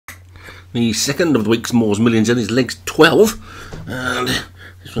The second of the week's Moore's Millions in is Leg12, and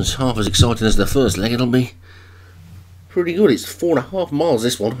this one's half as exciting as the first leg. It'll be pretty good. It's 4.5 miles,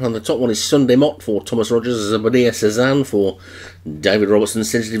 this one, and the top one is Sunday Mott for Thomas Rogers, Zabadia Cezanne for David Robertson,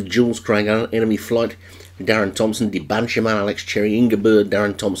 Sensitive Jules, Craig Allen, Enemy Flight, Darren Thompson, Debanchaman, Alex Cherry, Inga Bird,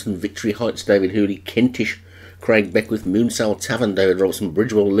 Darren Thompson, Victory Heights, David Hooley, Kentish, Craig Beckwith, Moonsell Tavern, David Robertson,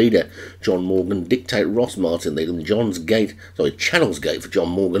 Bridgewell Leader, John Morgan, Dictate Ross, Martin Leadham, Channels Gate for John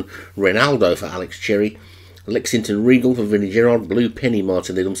Morgan, Ronaldo for Alex Cherry, Lexington Regal for Vinnie Gerard, Blue Penny,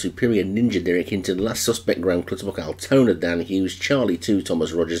 Martin Leadham, Superior Ninja, Derek Hinton, Last Suspect, Graham Clutterbuck, Altona, Dan Hughes, Charlie 2,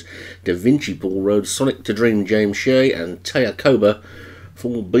 Thomas Rogers, Da Vinci, Paul Rhodes, Sonic to Dream, James Shea, and Taya Koba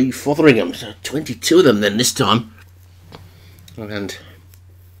for B. Fotheringham. So 22 of them then this time. And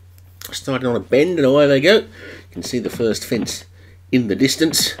starting on a bend, and away they go. You can see the first fence in the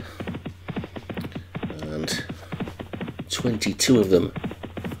distance, and 22 of them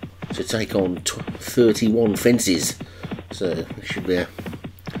to take on 31 fences. So it should be a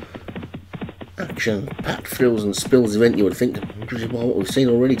action-packed frills and spills event, you would think, judging by what we've seen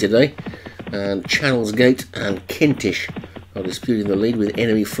already today. And Channels Gate and Kentish are disputing the lead with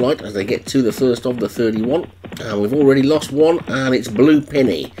Enemy Flight as they get to the first of the 31. And we've already lost one, and it's Blue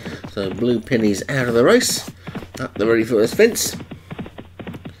Penny. So Blue Penny's out of the race at the very first fence.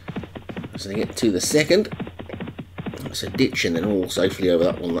 As they get to the second, it's a ditch and then all safely over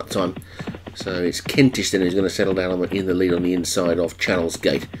that one that time. So it's Kentish then who's going to settle down in the lead on the inside of Channels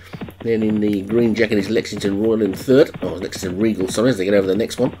Gate. Then in the green jacket is Lexington Royal in third, Lexington Regal, sorry, as they get over the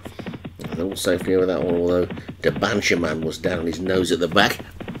next one. And they're all safely over that one, although Debanchaman was down on his nose at the back.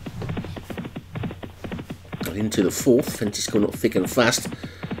 And into the fourth, fence is coming up thick and fast.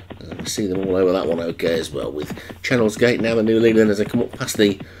 And we see them all over that one okay as well, with Channels Gate now the new leader then as they come up past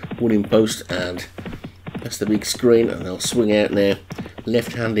the winning post and past the big screen, and they'll swing out now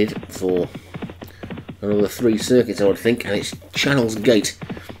left-handed for another 3 circuits, I would think, and it's Channels Gate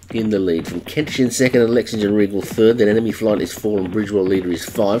in the lead. From Kentish in second and Lexington Regal third, then Enemy Flight is 4 and Bridgewell Leader is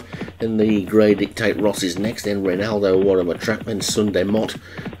 5, then the grey Dictate Ross is next, then Ronaldo, Warhammer Trap, then Sunday Mott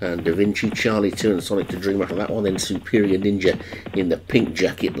and Da Vinci, Charlie 2 and Sonic to Dream after that one, then Superior Ninja in the pink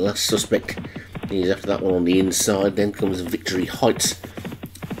jacket, Last Suspect is after that one on the inside, then comes Victory Heights.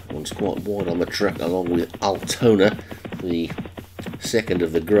 One's quite wide on the track along with Altona, the second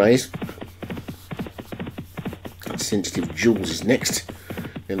of the greys. Sensitive Jules is next.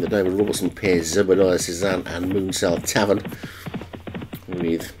 Then the David Robertson pair, Zebediah Cezanne and Moonsell Tavern,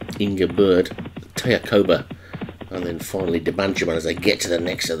 with Inga Bird, Taya Koba, and then finally Debanchaman as they get to the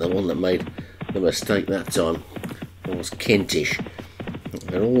next. And the one that made the mistake that time was Kentish.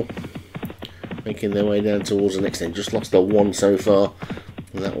 They're all making their way down towards the next end. Just lost the one so far,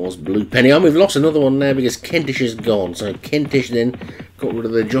 and that was Blue Penny. And we've lost another one now because Kentish is gone. So Kentish then got rid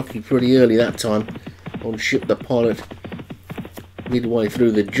of the jockey pretty early that time on Ship the Pilot, midway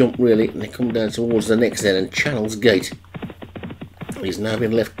through the jump really, and they come down towards the next end, and Channels Gate is now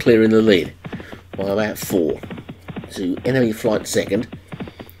been left clear in the lead by about 4 to Enemy Flight second.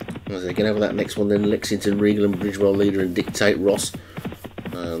 As they get over that next one, then Lexington Regal and Bridgewell Leader and Dictate Ross,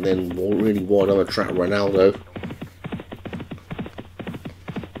 and then really wide on the track Ronaldo.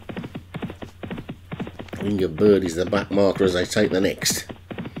 Inga Bird is the back marker as they take the next.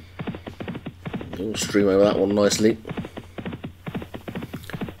 They'll stream over that one nicely.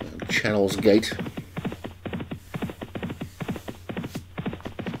 And Channels Gate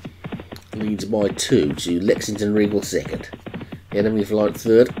leads by 2 to Lexington Regal second. Enemy Flight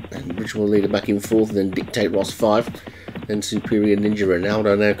third, and Bridgewell Leader back in fourth, then Dictate Ross 5. Then Superior Ninja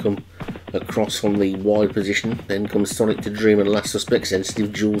Ronaldo now come across from the wide position. Then comes Sonic to Dream and Last Suspect.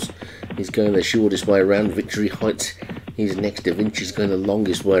 Sensitive Jules is going the shortest way around. Victory Heights is next. Da Vinci's going the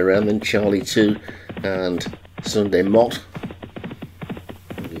longest way around. Then Charlie 2 and Sunday Mott,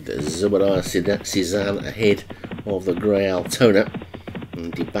 with Zebediah Cezanne ahead of the grey Altona,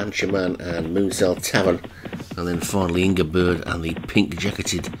 and Debanchaman and Moonsell Tavern, and then finally Inga Bird and the pink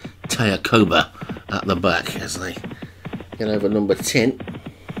jacketed Taya Koba at the back as they get over number 10.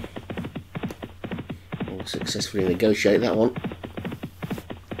 Will successfully negotiate that one.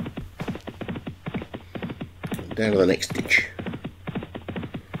 And down to the next ditch.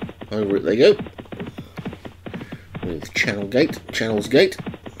 Over it they go, with Channels Gate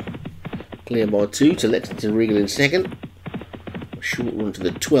clear by 2 to Lexington Regal in second. A short run to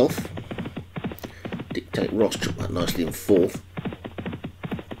the 12th. Dictate Ross took that nicely in 4th.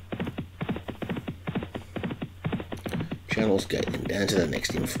 Channels Gate then down to the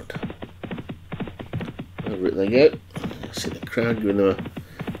next in front. Over it they go. See the crowd giving them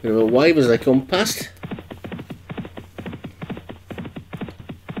a bit of a wave as they come past.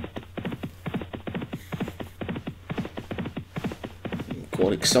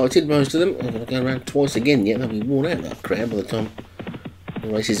 quite excited, most of them. I'm going to go around twice again yet. They'll be worn out, that crowd, by the time the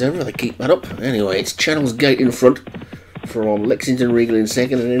race is over. They keep that up. Anyway, it's Channel's Gate in front, from Lexington Regal in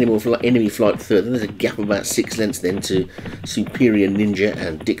second, and Enemy Flight third. And there's a gap of about 6 lengths then to Superior Ninja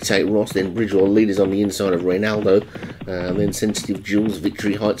and Dictate Ross. Then Bridgewell leaders on the inside of Reynaldo. Then Sensitive Jules,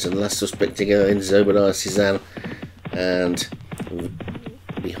 Victory Heights, and Last Suspect together. Then Zobadiah Cezanne, and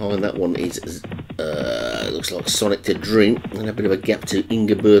behind that one is looks like Sonic to Dream, and a bit of a gap to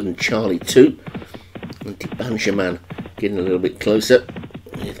Ingabird and Charlie 2. And Debancher Man getting a little bit closer,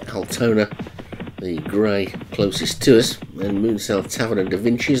 with Altona, the grey, closest to us. Then Moonsouth Tavern and Da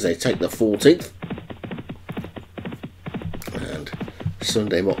Vinci's, they take the 14th. And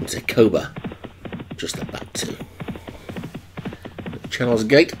Sunday Mott and Tacoba just the back two. Channel's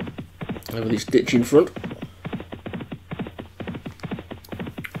Gate over this ditch in front,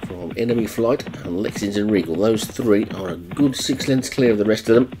 from Enemy Flight and Lexington Regal. Those three are a good 6 lengths clear of the rest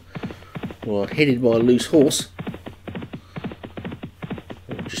of them, who are headed by a loose horse.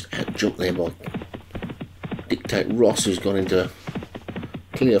 Just out jumped there by Dictate Ross, who's gone into a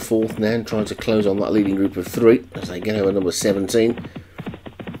clear 4th now and trying to close on that leading group of 3 as they get over number 17.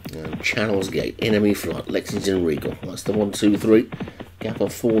 And Channel's Gate, Enemy Flight, Lexington Regal. That's the 1, 2, 3. Gap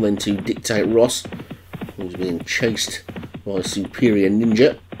of 4 then to Dictate Ross, who's being chased by Superior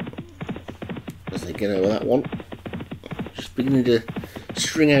Ninja as they get over that one. Just beginning to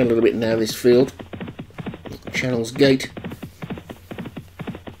string out a little bit now, this field. Channel's Gate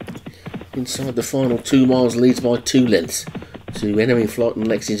inside the final 2 miles leads by 2 lengths to Enemy Flight and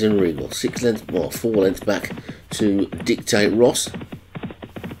Lexington Regal. 6 lengths, well, 4 lengths back to Dictate Ross.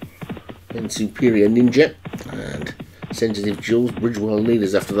 Then Superior Ninja and Sensitive Jules, Bridgewell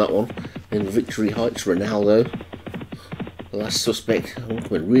leaders after that one. Then Victory Heights, Ronaldo. The Last Suspect,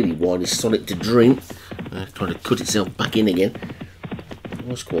 went really wide, is Sonic to Dream. Trying to cut itself back in again. It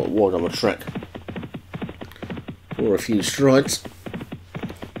was quite wide on the track for a few strides.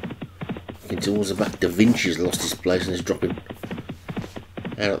 Looking towards the back, Da Vinci's lost his place and is dropping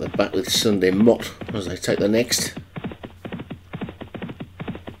out at the back with Sunday Mott as they take the next.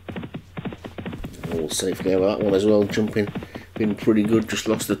 All safe go that one as well, jumping, been pretty good, just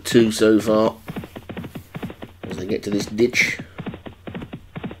lost the 2 so far as they get to this ditch.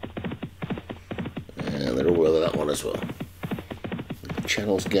 And they're all over that one as well.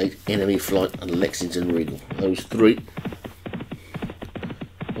 Channel's Gate, Enemy Flight and Lexington Regal. Those 3.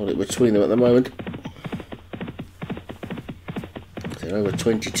 Got it between them at the moment. They're over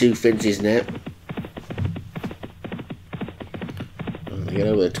 22 fences now. And they get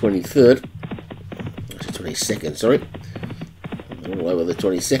over the 23rd. 22nd, sorry. All over the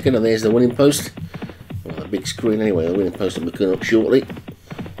 22nd, and there's the winning post. Well, the big screen anyway, the winning post will be coming up shortly.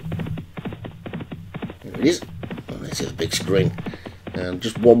 There it is. And there's the big screen. And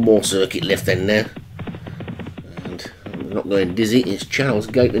just one more circuit left then now. And I'm not going dizzy. It's Channel's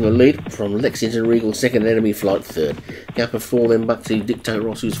Gate in the lead from Lexington Regal, 2nd, Enemy Flight 3rd. Gap of 4 then back to Dictate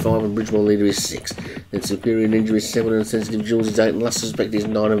Ross, who's 5, and Bridgewell leader is 6. Then Superior Ninja is 7, and Sensitive Jules is 8, and Last Suspect is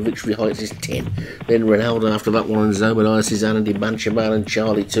 9, and Victory Heights is 10. Then Ronaldo after that one, and Zobadiah Cezanne and Debancher Man and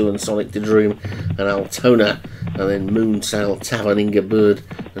Charlie 2, and Sonic to Dream and Altona, and then Moonsail Tavern, Ingabird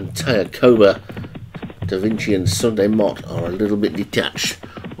and Tacoba. Da Vinci and Sunday Mott are a little bit detached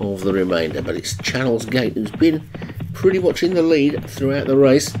of the remainder, but it's Channel's Gate who's been pretty much in the lead throughout the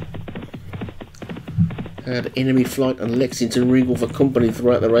race. Had Enemy Flight and Lexington Regal for company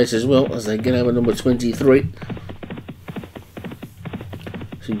throughout the race as well as they get over number 23.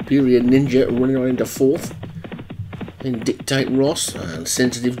 Superior Ninja running on into 4th. Then Dictate Ross and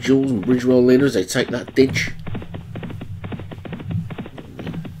Sensitive Jules and Bridgewell leaders, they take that ditch.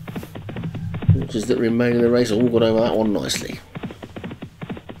 Horses that remain in the race all got over that one nicely.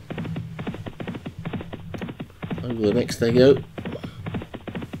 Over the next they go.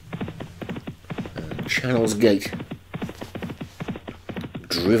 Channel's Gate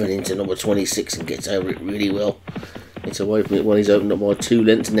driven into number 26 and gets over it really well. It's away from it when he's opened up by 2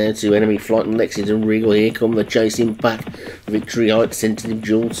 lengths now to Enemy Flight and Lexington Regal. Here come the chasing pack. Victory Heights, Sensitive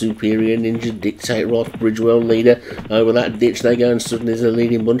Jewel, Superior Ninja, Dictate Ross, Bridgewell leader. Over that ditch they go, and suddenly there's a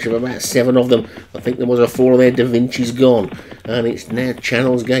leading bunch of about 7 of them. I think there was a 4 there. Da Vinci's gone. And it's now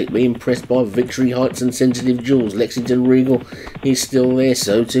Channel's Gate being pressed by Victory Heights and Sensitive Jewels. Lexington Regal is still there,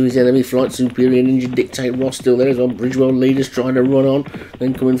 so too is Enemy Flight, Superior Ninja, Dictate Ross still there as well. Bridgewell leaders trying to run on.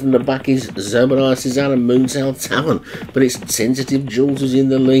 Then coming from the back is Zobadiah Cezanne and Moonsail Tavern. but it's Sensitive Jules who's in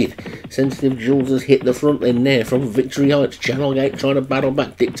the lead. Sensitive Jules has hit the front end there from Victory Heights. Channelgate trying to battle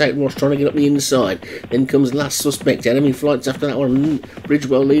back. Dictate Ross trying to get up the inside. Then comes Last Suspect. Enemy Flights after that one.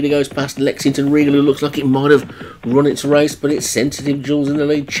 Bridgewell Leader goes past Lexington Regal, who looks like it might have run its race, but it's Sensitive Jules in the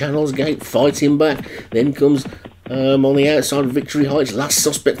lead. Channel's Gate fighting back. Then comes on the outside, Victory Heights. Last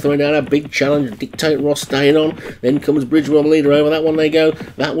Suspect throwing down a big challenge. Dictate Ross staying on. Then comes Bridgewell Leader. Over that one they go.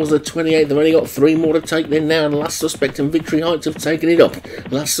 That was the 28th. They've only got 3 more to take then now, and Last Suspect and Victory Heights have taken it up.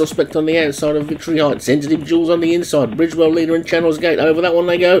 Last Suspect on the outside of Victory Heights. Sensitive Jules on the inside. Bridgewell Leader and Channel's Gate. Over that one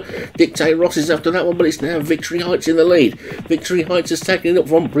they go. Dictate Ross is after that one, but it's now Victory Heights in the lead. Victory Heights has taken it up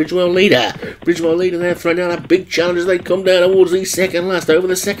from Bridgewell Leader. Bridgewell Leader now throwing down a big challenge as they come down towards the second last. Over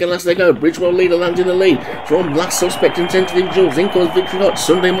the second last they go. Bridgewell Leader lands in the lead from Last Suspect and Sensitive Jules. In comes Victory Heights.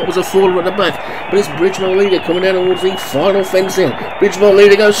 Sunday Mott was a faller at the back, but it's Bridgewell Leader coming down towards the final fencing. Bridgewell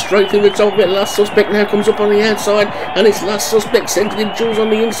Leader goes straight through the top of it. Last Suspect now comes up on the outside, and it's Last Suspect. Sensitive Jules on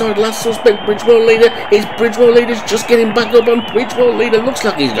the inside. Last Suspect. Bridgewell Leader. It's Bridgewell Leader's just getting back up, and Bridgewell Leader looks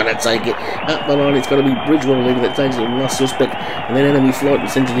like he's going to take it. At the line, it's going to be Bridgewell Leader that takes it from Last Suspect, and then Enemy Flight with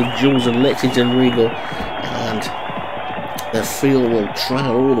Sensitive Jules and Lexington Regal, and the field will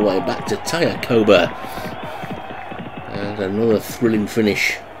trail all the way back to Tayakoba. And another thrilling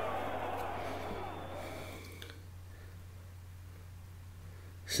finish.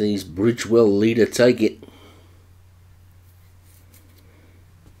 Sees Bridgewell Leader take it.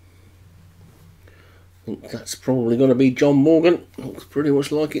 I think that's probably going to be John Morgan. Looks pretty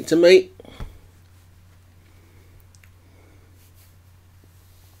much like it to me.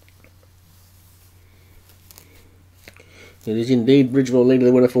 It is indeed Bridgewell Leader,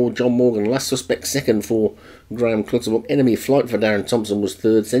 the winner for John Morgan. Last Suspect second for Graham Clutterbuck. Enemy Flight for Darren Thompson was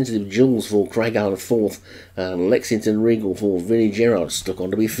third. Sensitive Jules for Craig Allen fourth. And Lexington Regal for Vinnie Gerard stuck on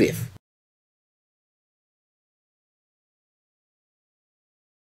to be fifth.